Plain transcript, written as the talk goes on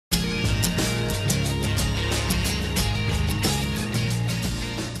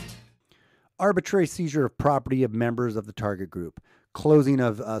Arbitrary seizure of property of members of the target group, closing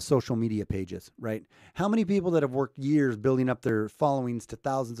of social media pages, right? How many people that have worked years building up their followings to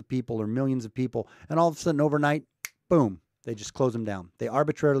thousands of people or millions of people, and all of a sudden overnight, boom, they just close them down. They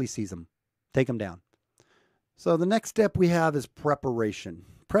arbitrarily seize them, take them down. So the next step we have is preparation.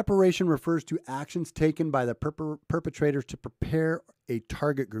 Preparation refers to actions taken by the perpetrators to prepare a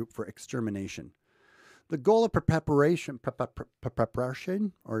target group for extermination. The goal of preparation,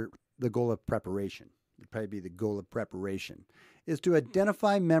 or the goal of preparation, would probably be the goal of preparation, is to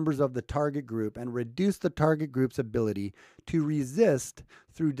identify members of the target group and reduce the target group's ability to resist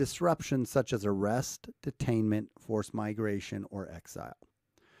through disruptions such as arrest, detainment, forced migration, or exile.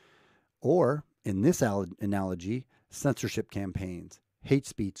 Or, in this analogy, censorship campaigns, hate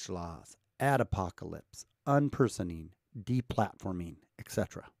speech laws, ad apocalypse, unpersoning, deplatforming,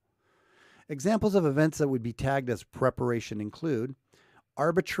 etc. Examples of events that would be tagged as preparation include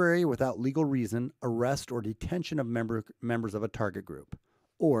arbitrary, without legal reason, arrest or detention of members of a target group.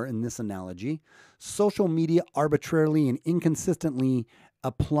 Or, in this analogy, social media arbitrarily and inconsistently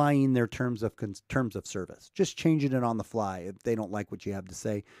applying their terms of service. Just changing it on the fly. If they don't like what you have to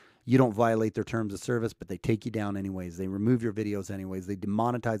say, you don't violate their terms of service, but they take you down anyways. They remove your videos anyways. They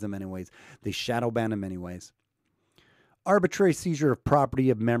demonetize them anyways. They shadow ban them anyways. Arbitrary seizure of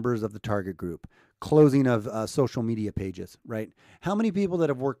property of members of the target group, closing of social media pages, right? How many people that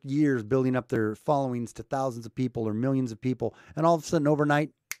have worked years building up their followings to thousands of people or millions of people, and all of a sudden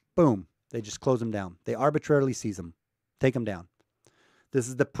overnight, boom, they just close them down. They arbitrarily seize them, take them down. This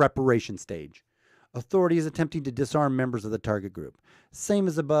is the preparation stage. Authorities attempting to disarm members of the target group. Same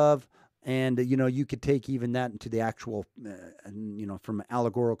as above, and you could take even that into the actual, from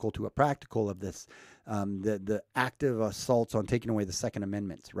allegorical to a practical of this, the active assaults on taking away the Second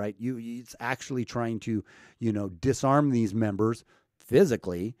Amendment, right? It's actually trying to, disarm these members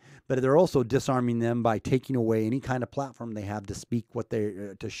physically, but they're also disarming them by taking away any kind of platform they have to speak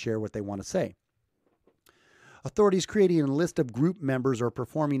to share what they want to say. Authorities creating a list of group members or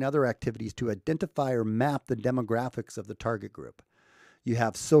performing other activities to identify or map the demographics of the target group. You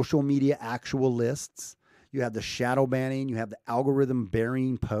have social media actual lists. You have the shadow banning. You have the algorithm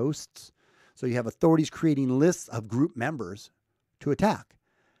burying posts. So you have authorities creating lists of group members to attack.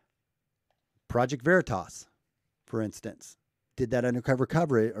 Project Veritas, for instance, did that undercover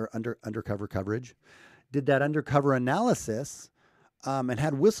coverage undercover coverage, did that undercover analysis, and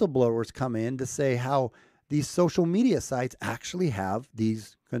had whistleblowers come in to say how these social media sites actually have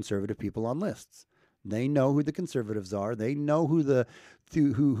these conservative people on lists. They know who the conservatives are. They know who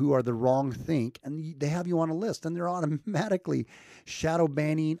are the wrong think, and they have you on a list, and they're automatically shadow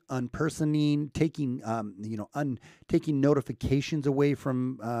banning, unpersoning, taking taking notifications away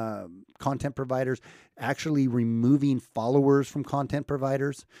from content providers, actually removing followers from content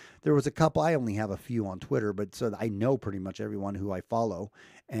providers. There was a couple. I only have a few on Twitter, but so I know pretty much everyone who I follow,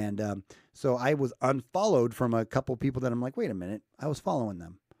 and so I was unfollowed from a couple people that I'm like, wait a minute, I was following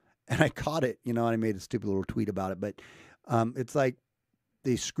them. And I caught it, and I made a stupid little tweet about it. But it's like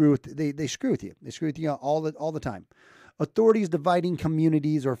they screw with they screw with you. They screw with you all the time. Authorities dividing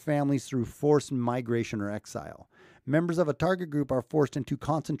communities or families through forced migration or exile. Members of a target group are forced into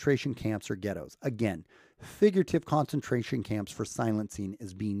concentration camps or ghettos. Again, figurative concentration camps for silencing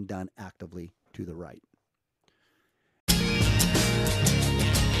is being done actively to the right.